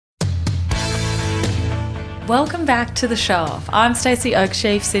Welcome back to the Show Off. I'm Stacey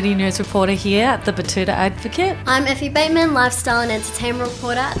Oaksheaf, City News reporter here at the Batuta Advocate. I'm Effie Bateman, lifestyle and entertainment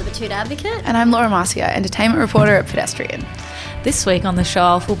reporter at the Batuta Advocate. And I'm Laura Marcia, entertainment reporter at Pedestrian. This week on the Show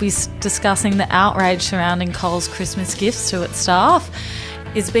Off, we'll be discussing the outrage surrounding Coles Christmas gifts to its staff.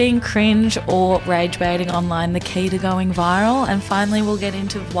 Is being cringe or rage baiting online the key to going viral? And finally, we'll get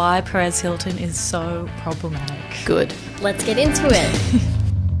into why Perez Hilton is so problematic. Good. Let's get into it.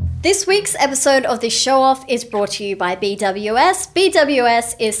 This week's episode of the Show Off is brought to you by BWS.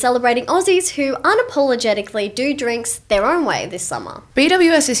 BWS is celebrating Aussies who unapologetically do drinks their own way this summer.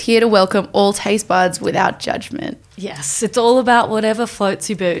 BWS is here to welcome all taste buds without judgment. Yes, it's all about whatever floats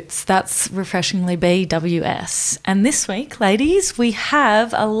your boots. That's refreshingly BWS. And this week, ladies, we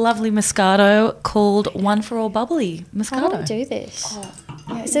have a lovely Moscato called One for All Bubbly Moscato. I don't do this. Oh,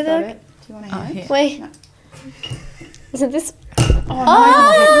 yeah, Is it a... Do you want to have it? Wait. No. Is it this?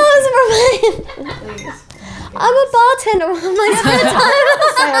 Oh, it's a Please. I'm a bartender on my spare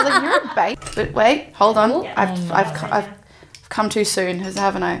time. You're a bait. But wait, hold on. I've come too soon,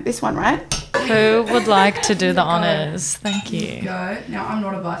 haven't I? This one, right? Who would like to do the honours? Thank you. Go. Now, I'm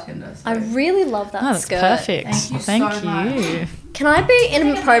not a bartender. So. I really love that That's skirt. perfect. Thank you so much. Can I be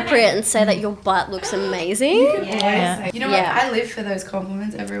inappropriate and say that your butt looks amazing? Yeah. You know what? I live for those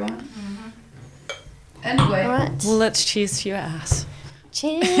compliments, everyone. Anyway. All right. Well, let's cheers to your ass.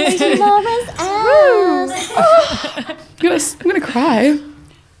 Cheers to Laura's ass. I'm going to cry.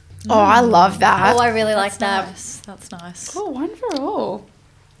 Oh, I love that. Oh, I really like that. Nice. That's nice. Oh, one for all.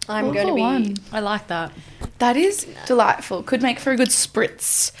 I'm All going to for be... one. I like that. That is delightful. Could make for a good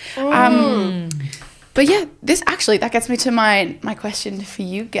spritz. But yeah, that gets me to my question for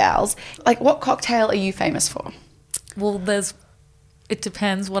you gals. Like, what cocktail are you famous for? Well, it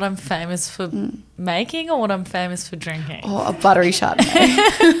depends what I'm famous for making or what I'm famous for drinking. Oh, a buttery Chardonnay.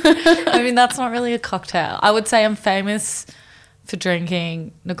 I mean, that's not really a cocktail. I would say I'm famous for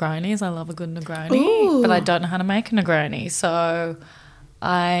drinking Negronis. I love a good Negroni, Ooh. but I don't know how to make a Negroni. So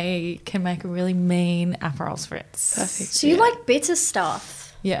I can make a really mean Aperol Spritz. Perfect. So you like bitter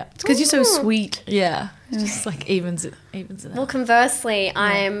stuff? Yeah. It's because you're so sweet. Yeah. Just like evens it Well, out. conversely,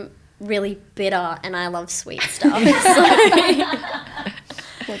 I'm really bitter and I love sweet stuff.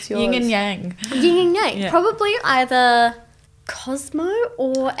 What's yours? Yin and yang. Yin and yang. Yeah. Probably either Cosmo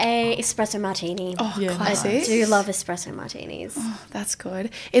or a espresso martini. Oh, Yeah. classic. I do love espresso martinis. Oh, that's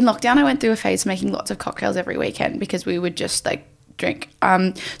good. In lockdown, I went through a phase making lots of cocktails every weekend because we would just like drink.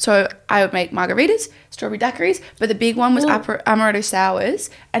 So I would make margaritas, strawberry daiquiris, but the big one was amaretto sours,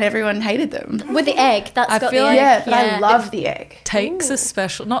 and everyone hated them. With the egg. That's I got feel the like- egg. Yeah, but I love the egg. Takes a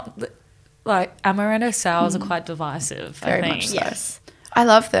special, like amaretto sours are quite divisive, Very I think. much so. Yes. I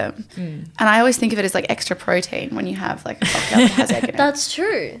love them. And I always think of it as like extra protein when you have like a cocktail that has egg in it. That's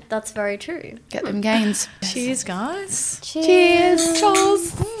true. That's very true. Get them gains. Cheers, guys. Cheers.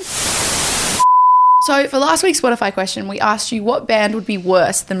 So for last week's Spotify question, we asked you what band would be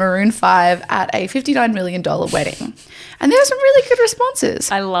worse than Maroon 5 at a $59 million wedding. And there were some really good responses.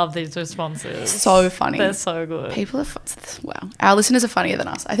 I love these responses. So funny. They're so good. People are wow. Our listeners are funnier than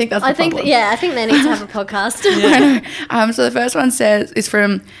us. I think that's the problem. I think they need to have a podcast. I know. So the first one is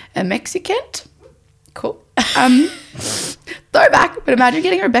from a Mexican. Cool. Throwback, but imagine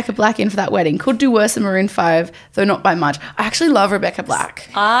getting Rebecca Black in for that wedding. Could do worse than Maroon 5, though not by much. I actually love Rebecca Black.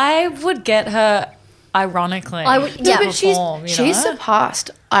 I would get her ironically. I would- yeah. to But perform, she's you know?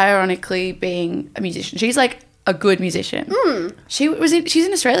 surpassed ironically being a musician. She's like a good musician. She's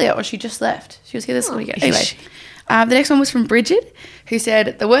in Australia, or she just left. She was here this weekend. Anyway, the next one was from Bridget, who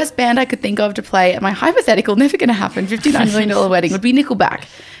said the worst band I could think of to play at my hypothetical, never going to happen, $59 million wedding would be Nickelback.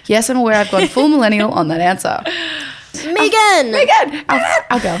 Yes, I'm aware I've gone full millennial on that answer. Megan!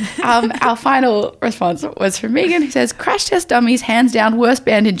 Our girl. Our final response was from Megan, who says, Crash Test Dummies, hands down, worst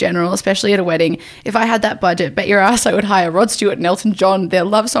band in general, especially at a wedding. If I had that budget, bet your ass I would hire Rod Stewart and Elton John. Their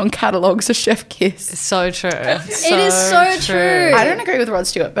love song catalogues a chef kiss. So true. It is so true. I don't agree with Rod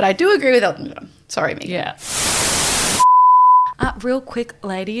Stewart, but I do agree with Elton John. Sorry, Megan. Yeah. Real quick,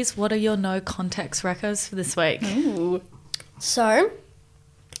 ladies, what are your no context records for this week? Ooh. So,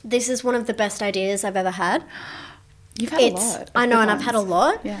 this is one of the best ideas I've ever had. You've had a lot. I know, and I've had a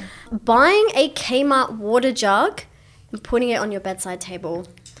lot. Yeah. Buying a Kmart water jug and putting it on your bedside table.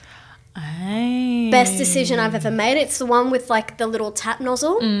 Hey. Best decision I've ever made. It's the one with like the little tap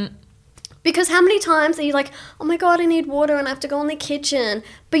nozzle. Because how many times are you like, oh my God, I need water and I have to go in the kitchen.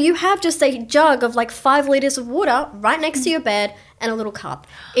 But you have just a jug of like 5 litres of water right next to your bed and a little cup.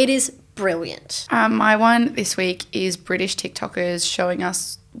 It is brilliant. My one this week is British TikTokers showing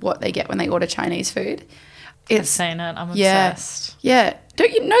us what they get when they order Chinese food. I've seen it. I'm Yeah. obsessed. Yeah.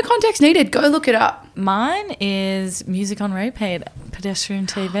 No context needed. Go look it up. Mine is music on repeat, pedestrian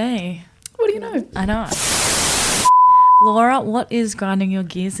TV. What do you know? I know. Laura, what is grinding your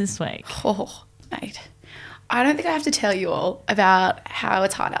gears this week? Oh, mate. I don't think I have to tell you all about how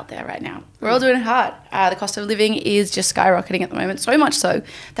it's hard out there right now. We're all doing it hard. The cost of living is just skyrocketing at the moment, so much so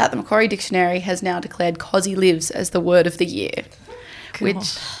that the Macquarie Dictionary has now declared "cosy lives" as the word of the year. Cool.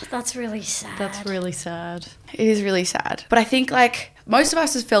 Which That's really sad. That's really sad. it is really sad. But I think like most of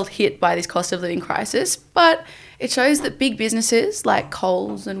us has felt hit by this cost of living crisis, but it shows that big businesses like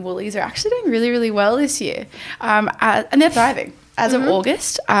Coles and Woolies are actually doing really, really well this year. And they're thriving. As of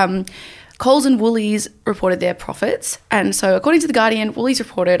August, Coles and Woolies reported their profits. And so according to The Guardian, Woolies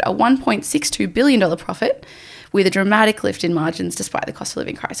reported a $1.62 billion profit with a dramatic lift in margins despite the cost of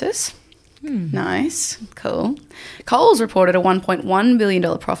living crisis. Nice. Cool. Coles reported a $1.1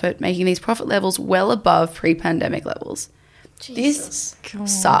 billion profit, making these profit levels well above pre-pandemic levels. Jesus.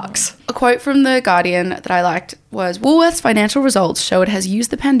 This sucks. A quote from The Guardian that I liked was, Woolworth's financial results show it has used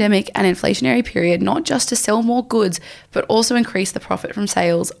the pandemic and inflationary period not just to sell more goods, but also increase the profit from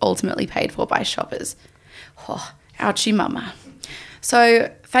sales ultimately paid for by shoppers. Oh, ouchie mama.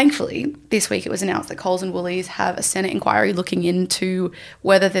 So thankfully, this week it was announced that Coles and Woolies have a Senate inquiry looking into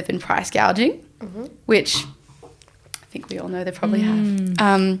whether they've been price gouging, which I think we all know they probably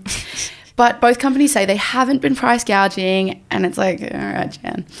have. But both companies say they haven't been price gouging, and it's like, all right,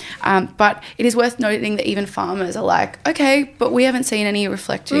 Jan. But it is worth noting that even farmers are like, okay, but we haven't seen any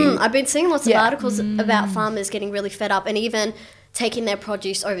reflecting. I've been seeing lots of articles about farmers getting really fed up and even taking their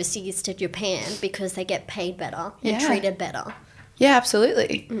produce overseas to Japan because they get paid better and treated better. Yeah,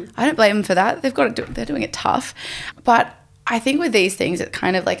 absolutely. I don't blame them for that. They've got to do it. They're doing it tough. But I think with these things, it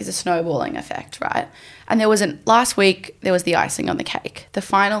kind of like is a snowballing effect, right? And last week, there was the icing on the cake. The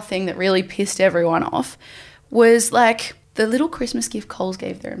final thing that really pissed everyone off was like the little Christmas gift Coles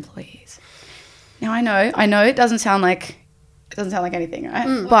gave their employees. Now, I know it doesn't sound like anything,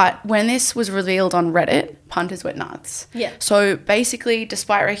 right? But when this was revealed on Reddit, punters went nuts. Yeah. So basically,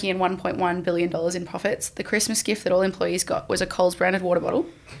 despite raking in $1.1 billion in profits, the Christmas gift that all employees got was a Coles branded water bottle.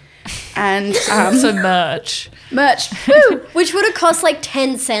 And So merch. Woo! Which would have cost like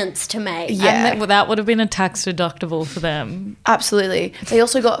 10 cents to make. Yeah. And that would have been a tax deductible for them. Absolutely. They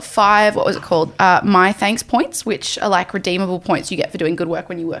also got 5, what was it called? My Thanks points, which are like redeemable points you get for doing good work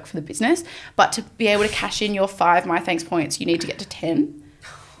when you work for the business. But to be able to cash in your 5 My Thanks points, you need to get to 10.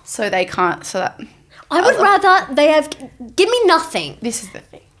 So they can't, I would rather they have, give me nothing. This is the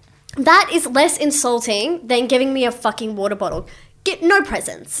thing. That is less insulting than giving me a fucking water bottle. Get no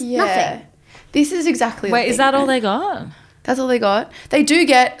presents. Yeah. Nothing. This is exactly the Wait, thing, is that all right? they got? That's all they got. They do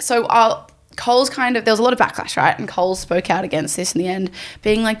get, Coles there was a lot of backlash, right? And Coles spoke out against this in the end,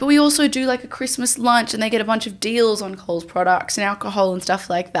 being like, but we also do like a Christmas lunch and they get a bunch of deals on Coles products and alcohol and stuff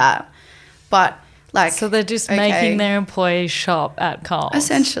like that. But like... So they're just making their employees shop at Coles.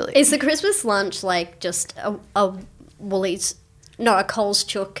 Essentially. Is the Christmas lunch like just a Coles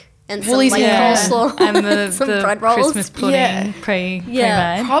chook? And some Woolies, coleslaw and some the bread rolls. Christmas pudding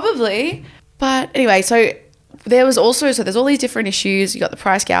pre-made. Probably. But anyway, so there's all these different issues. You got the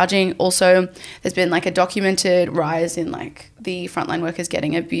price gouging. Also, there's been like a documented rise in like the frontline workers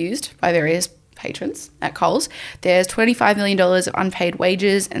getting abused by various patrons at Coles. There's $25 million of unpaid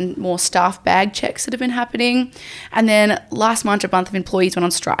wages and more staff bag checks that have been happening. And then last month, a bunch of employees went on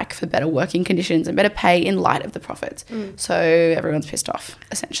strike for better working conditions and better pay in light of the profits. So everyone's pissed off,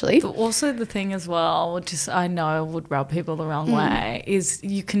 essentially. But also the thing as well, which is I know would rub people the wrong way, is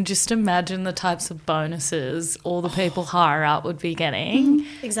you can just imagine the types of bonuses all the people higher up would be getting.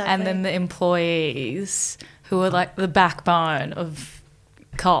 Exactly. And then the employees who are like the backbone of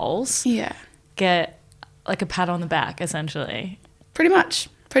Coles. Yeah. Get like a pat on the back, essentially. Pretty much.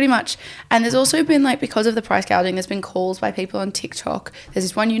 And there's also been like, because of the price gouging, there's been calls by people on TikTok. There's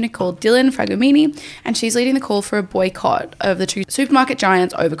this one unit called Dylan Fragomini, and she's leading the call for a boycott of the 2 supermarket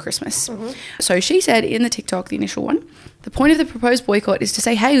giants over Christmas. So she said in the TikTok, the initial one, the point of the proposed boycott is to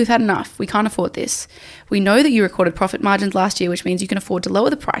say, hey, we've had enough. We can't afford this. We know that you recorded profit margins last year, which means you can afford to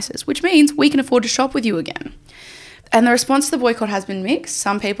lower the prices, which means we can afford to shop with you again. And the response to the boycott has been mixed.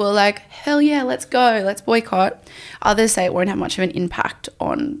 Some people are like, hell yeah, let's go, let's boycott. Others say it won't have much of an impact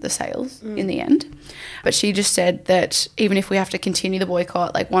on the sales in the end. But she just said that even if we have to continue the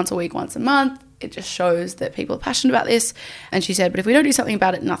boycott like once a week, once a month, it just shows that people are passionate about this. And she said, but if we don't do something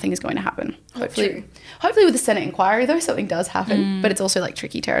about it, nothing is going to happen. Hopefully with the Senate inquiry, though, something does happen. But it's also like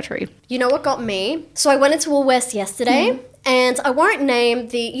tricky territory. You know what got me? So I went into Woolworths yesterday and I won't name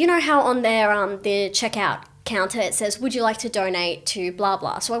you know how on their the checkout counter it says, would you like to donate to blah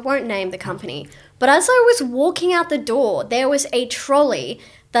blah, so I won't name the company, but as I was walking out the door there was a trolley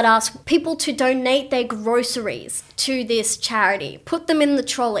that ask people to donate their groceries to this charity, put them in the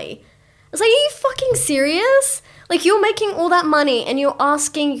trolley. I was like, are you fucking serious? Like, you're making all that money and you're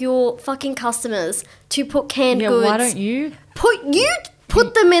asking your fucking customers to put canned goods. Why don't you?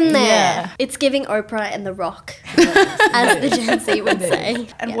 Put them in there. Yeah. It's giving Oprah and The Rock, as the Gen Z would say.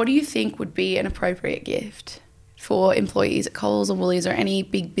 And what do you think would be an appropriate gift for employees at Coles or Woolies or any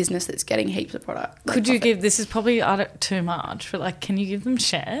big business that's getting heaps of product? Could you give, this is probably too much, but like, can you give them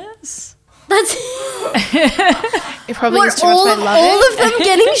shares? That's It probably is too much, but I love all it. of them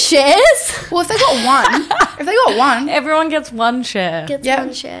getting shares? Well, if they got one, Everyone gets one share. Gets Yeah.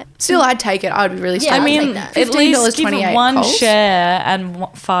 one share. still I'd take it. I would be really Yeah, stoked. I I'll mean, take that. at least give $15.28 one Coles. share and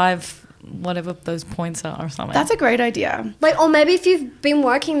 5, whatever those points are or something. That's a great idea. Like, or maybe if you've been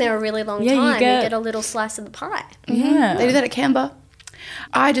working there a really long Yeah, you time, you get- get a little slice of the pie. yeah. They do that at Canberra.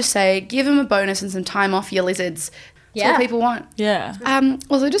 I just say give them a bonus and some time off your lizards. That's Yeah. what people want. Yeah.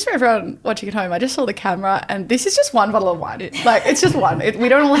 Also, just for everyone watching at home, I just saw the camera and this is just one bottle of wine. Like, it's just one. We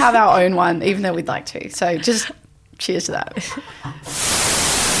don't all have our own one, even though we'd like to. So just cheers to that.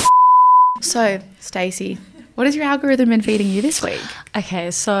 So, Stacey, what has your algorithm been feeding you this week?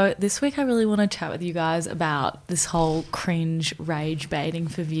 Okay, so this week I really want to chat with you guys about this whole cringe rage baiting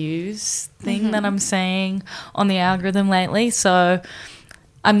for views thing that I'm seeing on the algorithm lately. So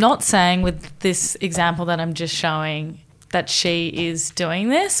I'm not saying with this example that I'm just showing that she is doing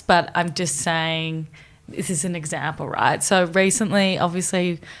this, but I'm just saying this is an example, right? So recently,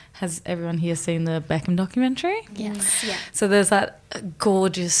 obviously, has everyone here seen the Beckham documentary? Yes. Yeah. So there's that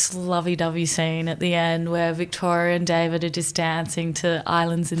gorgeous lovey-dovey scene at the end where Victoria and David are just dancing to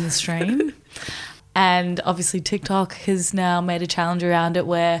Islands in the Stream. And obviously TikTok has now made a challenge around it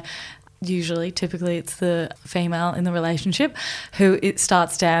where typically it's the female in the relationship who it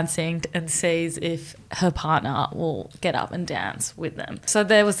starts dancing and sees if her partner will get up and dance with them. So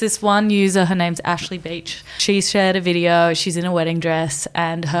there was this one user, her name's Ashley Beach. She shared a video, she's in a wedding dress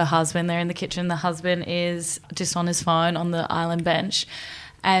and her husband, they're in the kitchen. The husband is just on his phone on the island bench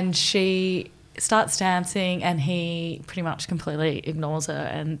and she starts dancing and he pretty much completely ignores her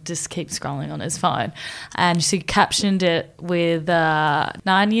and just keeps scrolling on his phone. And she captioned it with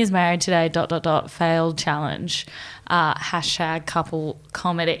 9 years married today, ... failed challenge, hashtag couple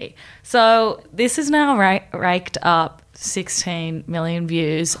comedy. So this is now raked up 16 million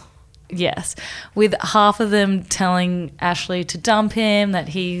views. Yes, with half of them telling Ashley to dump him, that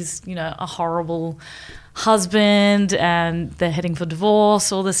he's, a horrible husband and they're heading for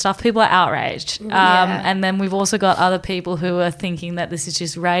divorce, all this stuff. People are outraged. And then we've also got other people who are thinking that this is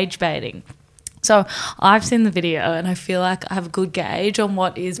just rage baiting. So I've seen the video and I feel like I have a good gauge on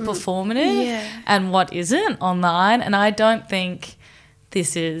what is performative and what isn't online. And I don't think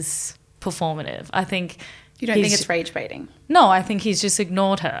this is performative. I think... You don't think it's rage baiting? No, I think he's just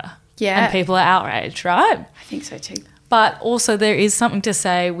ignored her. Yeah. And people are outraged, right? I think so too. But also there is something to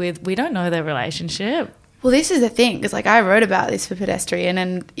say with we don't know their relationship. Well, this is the thing, because I wrote about this for Pedestrian,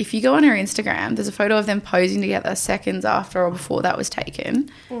 and if you go on her Instagram, there's a photo of them posing together seconds after or before that was taken,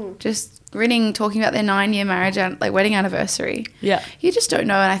 just grinning, talking about their 9-year marriage, wedding anniversary. Yeah. You just don't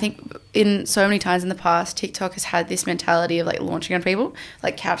know, and I think in so many times in the past, TikTok has had this mentality of launching on people,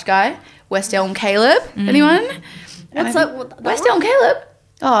 like Couch Guy, West Elm Caleb, anyone? What's that? West Elm Caleb?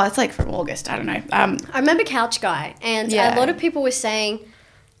 Oh, it's from August, I don't know. I remember Couch Guy, and a lot of people were saying,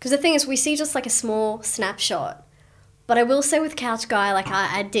 because the thing is, we see just a small snapshot. But I will say with Couch Guy,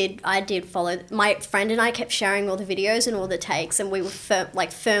 I did follow. My friend and I kept sharing all the videos and all the takes, and we were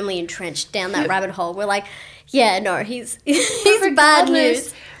firmly entrenched down that rabbit hole. We're like, yeah, no, he's bad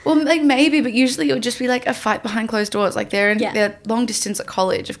news. Well, maybe, but usually it would just be a fight behind closed doors. They're long distance at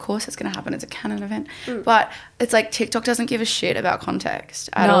college. Of course it's going to happen. It's a canon event. But it's TikTok doesn't give a shit about context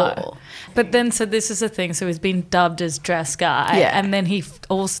at all. But then, so this is the thing. So he's been dubbed as Dress Guy. Yeah. And then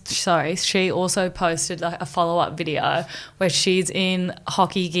she also posted a follow-up video where she's in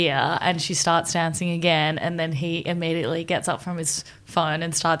hockey gear and she starts dancing again. And then he immediately gets up from his phone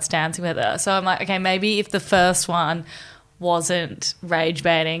and starts dancing with her. So I'm like, okay, maybe if the first one wasn't rage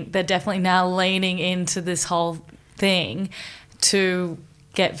baiting, they're definitely now leaning into this whole thing to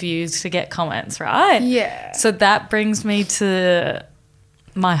get views, to get comments, right? Yeah. So that brings me to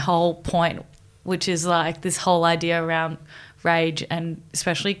my whole point, which is this whole idea around rage and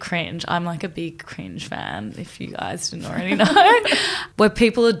especially cringe. I'm a big cringe fan, if you guys didn't already know, where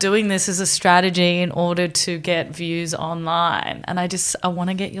people are doing this as a strategy in order to get views online. And I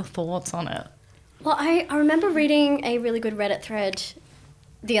want to get your thoughts on it. Well, I remember reading a really good Reddit thread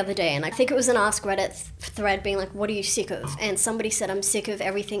the other day, and I think it was an Ask Reddit thread being what are you sick of? And somebody said, I'm sick of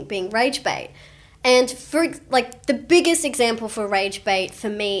everything being rage bait. And for like the biggest example for rage bait for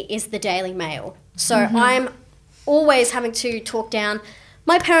me is the Daily Mail. So I'm always having to talk down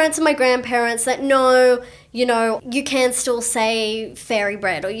my parents and my grandparents that no, you know, you can still say fairy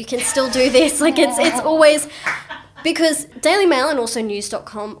bread or you can still do this. Like it's always, because Daily Mail and also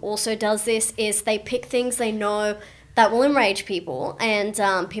news.com also does this, is they pick things they know that will enrage people, and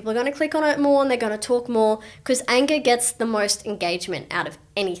people are going to click on it more and they're going to talk more, because anger gets the most engagement out of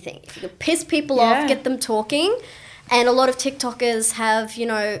anything. If you can piss people off, get them talking. And a lot of TikTokers have, you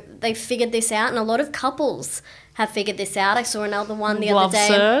know, they've figured this out, and a lot of couples have figured this out. I saw another one the other day.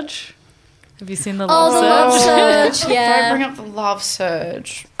 Love Surge. Have you seen the Love Surge? Love Surge, yeah. Don't bring up the Love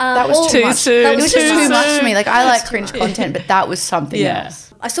Surge. That was too much. soon. It was just Too too much soon. for me. Like, I like cringe content, but that was something else.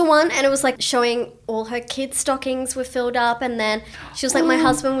 I saw one and it was like showing all her kids' stockings were filled up, and then she was like, my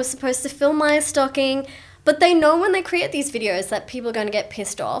husband was supposed to fill my stocking. But they know when they create these videos that people are going to get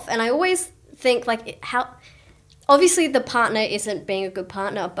pissed off. And I always think like how, obviously the partner isn't being a good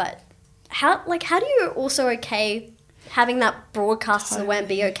partner, but how do you also okay having that broadcast to the web and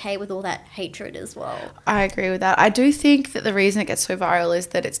be okay with all that hatred as well? I agree with that. I do think that the reason it gets so viral is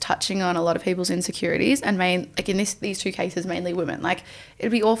that it's touching on a lot of people's insecurities, and like in these two cases, mainly women. Like,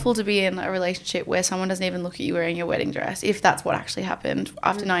 it'd be awful to be in a relationship where someone doesn't even look at you wearing your wedding dress, if that's what actually happened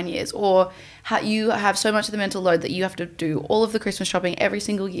after 9 years, or you have so much of the mental load that you have to do all of the Christmas shopping every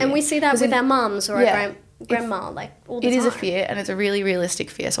single year. And we see that with our mums or our grandma, like all the time. It is a fear, and it's a really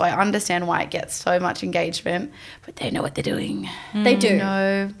realistic fear. So I understand why it gets so much engagement, but they know what they're doing. They do.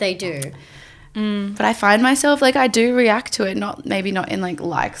 No, they do. But I find myself like I do react to it, maybe not in like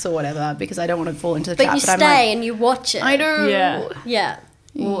likes or whatever, because I don't want to fall into the trap. But you stay I'm like, and you watch it. I do. Yeah.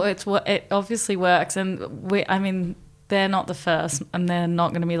 Well, it obviously works, and they're not the first, and they're not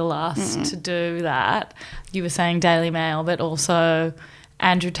going to be the last to do that. You were saying Daily Mail, but also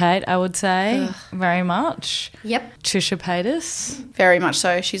Andrew Tate, I would say, very much. Yep. Trisha Paytas. Very much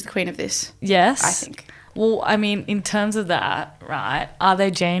so. She's the queen of this. Yes. I think. Well, I mean, in terms of that, right, are they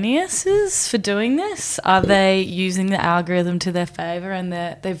geniuses for doing this? Are they using the algorithm to their favour, and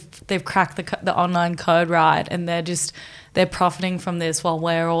they've cracked the online code right, and they're profiting from this while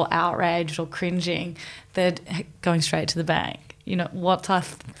we're all outraged or cringing? They're going straight to the bank. You know, what's our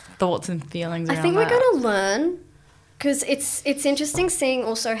thoughts and feelings around that? I think we're going to learn, because it's interesting seeing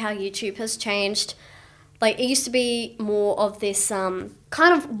also how YouTube has changed. Like, it used to be more of this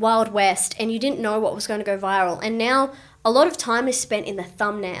kind of Wild West, and you didn't know what was going to go viral. And now a lot of time is spent in the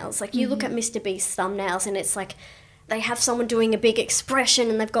thumbnails. Like, you look at Mr. Beast's thumbnails, and it's like they have someone doing a big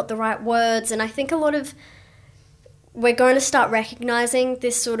expression and they've got the right words. And I think we're going to start recognising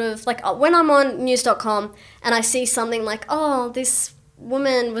this sort of, like, when I'm on news.com and I see something like, oh, this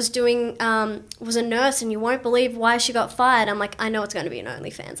woman was a nurse and you won't believe why she got fired, I'm like, I know it's going to be an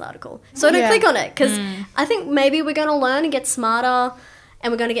OnlyFans article, so I don't click on it, because I think maybe we're going to learn and get smarter,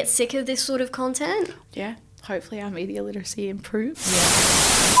 and we're going to get sick of this sort of content. Hopefully our media literacy improves.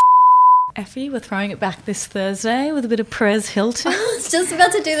 Effie, we're throwing it back this Thursday with a bit of Perez Hilton. I was just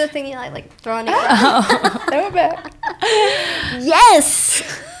about to do the thing you like throwing it Now we're back.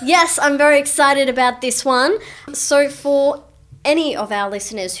 Yes, I'm very excited about this one. So for any of our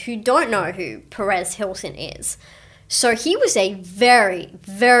listeners who don't know who Perez Hilton is, so he was a very,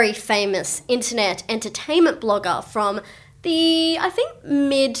 very famous internet entertainment blogger from the, I think,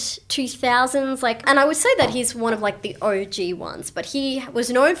 mid-2000s, and I would say that he's one of, the OG ones, but he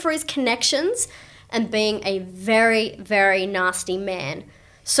was known for his connections and being a very, very nasty man.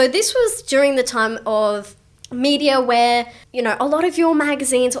 So this was during the time of media where, a lot of your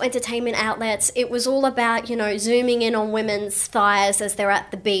magazines or entertainment outlets, it was all about, zooming in on women's thighs as they're at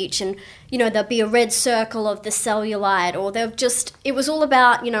the beach, and, there'll be a red circle of the cellulite, or it was all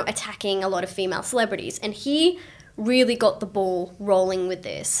about, attacking a lot of female celebrities. And he really got the ball rolling with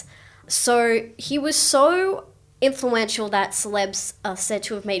this. So he was so influential that celebs are said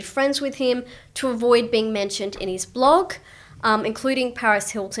to have made friends with him to avoid being mentioned in his blog, including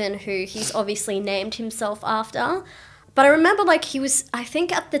Paris Hilton, who he's obviously named himself after. But I remember, I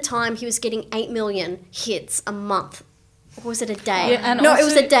think at the time he was getting 8 million hits a month. Or was it a day? Yeah, it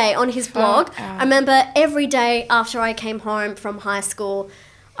was a day on his blog. I remember every day after I came home from high school,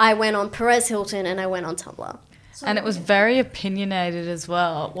 I went on Perez Hilton and I went on Tumblr. And it was very opinionated as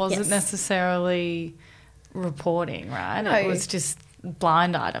well. It wasn't necessarily reporting, right? No. It was just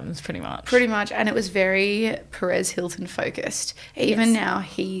blind items, pretty much. Pretty much, and it was very Perez Hilton focused. Even now,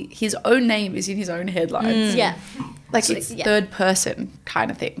 his own name is in his own headlines. Yeah. It's third person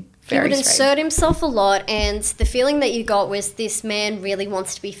kind of thing. He would insert himself a lot, and the feeling that you got was this man really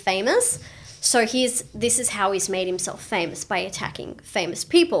wants to be famous. So this is how he's made himself famous, by attacking famous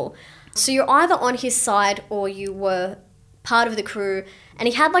people. So you're either on his side or you were part of the crew. And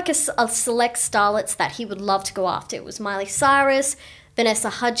he had like a select starlets that he would love to go after. It was Miley Cyrus, Vanessa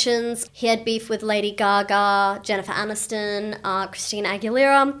Hudgens. He had beef with Lady Gaga, Jennifer Aniston, Christina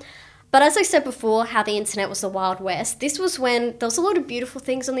Aguilera. But as I said before, how the internet was the Wild West, this was when there was a lot of beautiful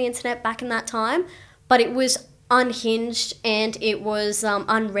things on the internet back in that time, but it was unhinged and it was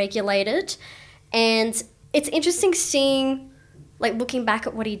unregulated. And it's interesting seeing, like, looking back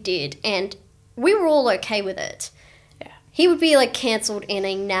at what he did, and we were all okay with it. Yeah. He would be, like, cancelled in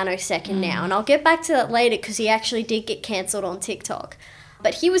a nanosecond now, and I'll get back to that later because he actually did get cancelled on TikTok.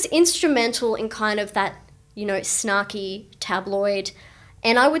 But he was instrumental in kind of that, you know, snarky tabloid.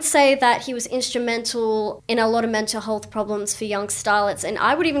 And I would say that he was instrumental in a lot of mental health problems for young starlets. And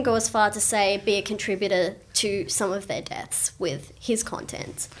I would even go as far to say be a contributor to some of their deaths with his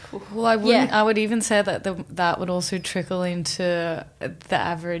content. Well, I would even say that that would also trickle into the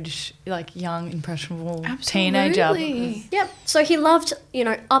average, like, young, impressionable teenager. Yep. So he loved, you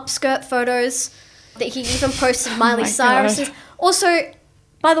know, upskirt photos. That he even posted Miley Cyrus's. Also,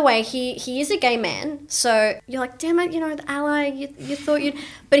 by the way, he is a gay man, so you're like, damn it, you know, the ally, you thought you'd...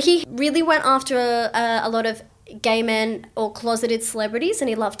 But he really went after a lot of gay men or closeted celebrities, and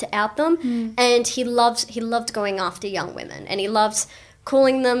he loved to out them, and he loved going after young women, and he loved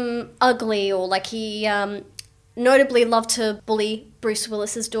calling them ugly, or like he notably loved to bully Bruce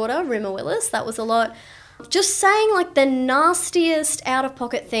Willis's daughter, Rimmer Willis. That was a lot. Just saying, like, the nastiest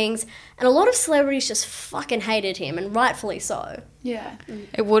out-of-pocket things, and a lot of celebrities just fucking hated him, and rightfully so. Yeah.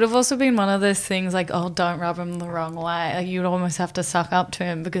 It would have also been one of those things like, oh, don't rub him the wrong way. Like, you'd almost have to suck up to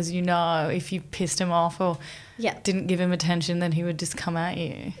him because, you know, if you pissed him off or didn't give him attention, then he would just come at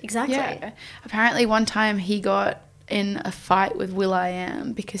you. Exactly. Yeah. Apparently one time he got in a fight with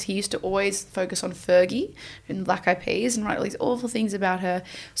will.i.am because he used to always focus on Fergie and Black Eyed Peas and write all these awful things about her.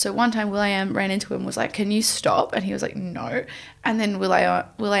 So one time will.i.am ran into him and was like, can you stop? And he was like, no. And then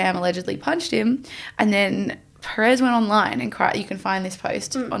will.i.am allegedly punched him. And then Perez went online and cried. You can find this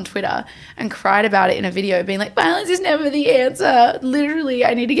post on Twitter and cried about it in a video, being like, violence is never the answer. Literally,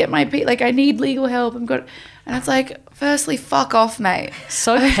 I need to get I need legal help. And it's like, firstly, fuck off, mate.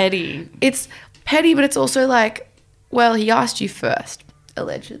 So petty. It's petty, but it's also like, well, he asked you first,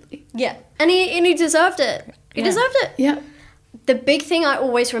 allegedly. Yeah. And he deserved it. He deserved it. Yeah. The big thing I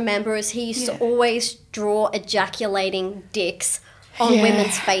always remember is he used to always draw ejaculating dicks on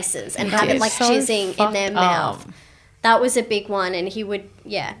women's faces and have it like so jizzing in their mouth. That was a big one, and he was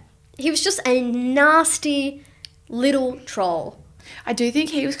just a nasty little troll. I do think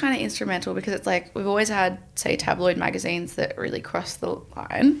he was kind of instrumental because it's like we've always had, say, tabloid magazines that really cross the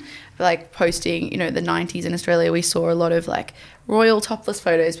line. Like posting, you know, the 90s in Australia, we saw a lot of like royal topless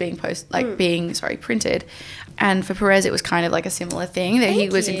photos being printed. And for Perez, it was kind of like a similar thing that he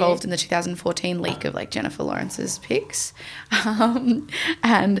was involved in the 2014 leak of like Jennifer Lawrence's pics.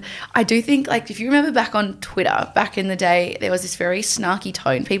 And I do think, like, if you remember back on Twitter, back in the day, there was this very snarky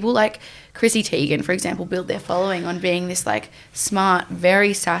tone. People like Chrissy Teigen, for example, built their following on being this like smart,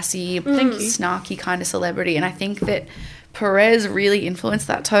 very sassy, snarky kind of celebrity. And I think that Perez really influenced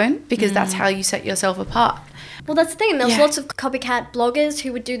that tone because that's how you set yourself apart. Well, that's the thing. There was lots of copycat bloggers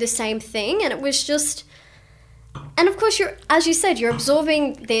who would do the same thing, and it was just... And of course, as you said, you're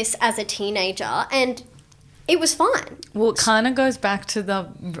absorbing this as a teenager, and it was fine. Well, it kind of goes back to the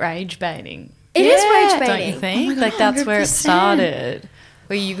rage baiting. It is rage baiting. Don't you think? Oh my God, like, that's 100%. where it started.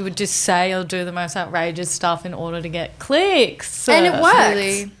 Where you would just say or do the most outrageous stuff in order to get clicks. So, and it worked.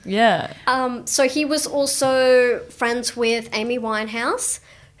 Really, yeah. So he was also friends with Amy Winehouse,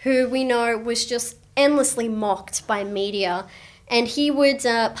 who we know was just endlessly mocked by media. And he would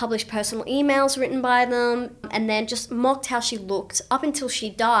publish personal emails written by them and then just mocked how she looked up until she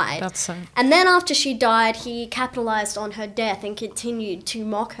died. That's so... And then after she died, he capitalised on her death and continued to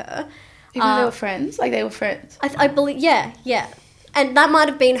mock her. even they were friends. Like they were friends. I believe, yeah. And that might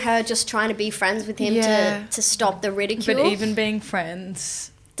have been her just trying to be friends with him to stop the ridicule. But even being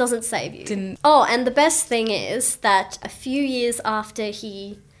friends doesn't save you. Didn't... Oh, and the best thing is that a few years after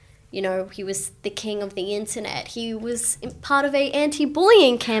he was the king of the internet, he was part of a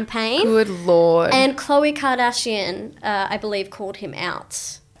anti-bullying campaign. Good Lord. And Khloe Kardashian, I believe, called him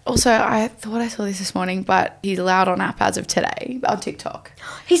out. Also, I thought I saw this morning, but he's allowed on app as of today, on TikTok.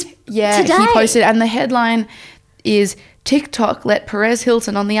 Today? He posted, and the headline is, TikTok let Perez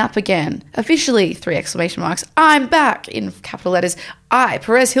Hilton on the app again. Officially, 3 exclamation marks. I'm back, in capital letters. I,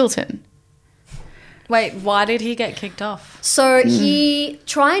 Perez Hilton. Wait, why did he get kicked off? So he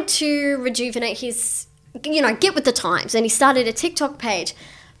tried to rejuvenate his, get with the times, and he started a TikTok page.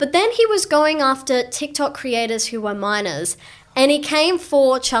 But then he was going after TikTok creators who were minors And he came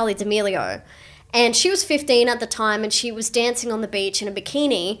for Charli D'Amelio. And she was 15 at the time, and she was dancing on the beach in a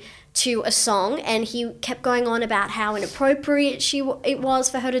bikini to a song, and he kept going on about how inappropriate it was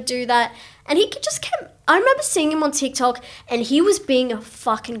for her to do that. And he just kept... I remember seeing him on TikTok, and he was being a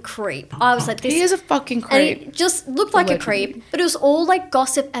fucking creep. I was like, this... He is a fucking creep. And he just looked like a creep, but it was all like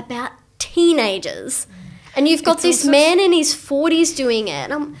gossip about teenagers. And you've got this man in his 40s doing it.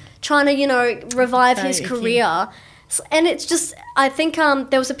 And I'm trying to, revive his career. And it's just... I think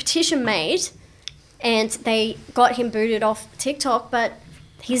there was a petition made, and they got him booted off TikTok, but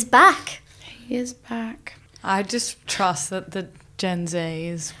he's back. He is back. I just trust that the Gen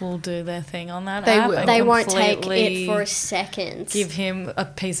Zs will do their thing on that They app will. and They won't take completely it for a second. give him a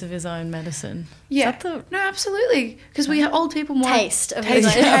piece of his own medicine. Yeah. Is that No, absolutely. Because we have old people more... Taste of Taste.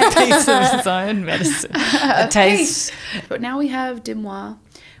 his own. a piece of his own medicine? A taste. But now we have Dimois.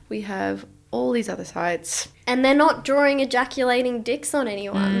 We have all these other sites. And they're not drawing ejaculating dicks on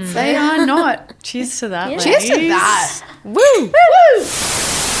anyone. So. They are not. Cheers to that, Yeah. Cheers to ladies. that. Woo!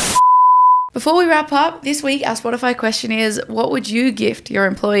 Before we wrap up, this week our Spotify question is, what would you gift your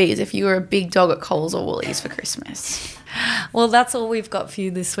employees if you were a big dog at Coles or Woolies for Christmas? Well, that's all we've got for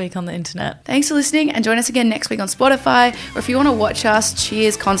you this week on the internet. Thanks for listening, and join us again next week on Spotify, or if you want to watch us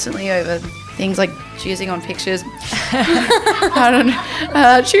cheers constantly over things like cheersing on pictures, I don't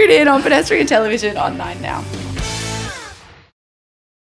know, tune in on Pedestrian Television on 9 Now.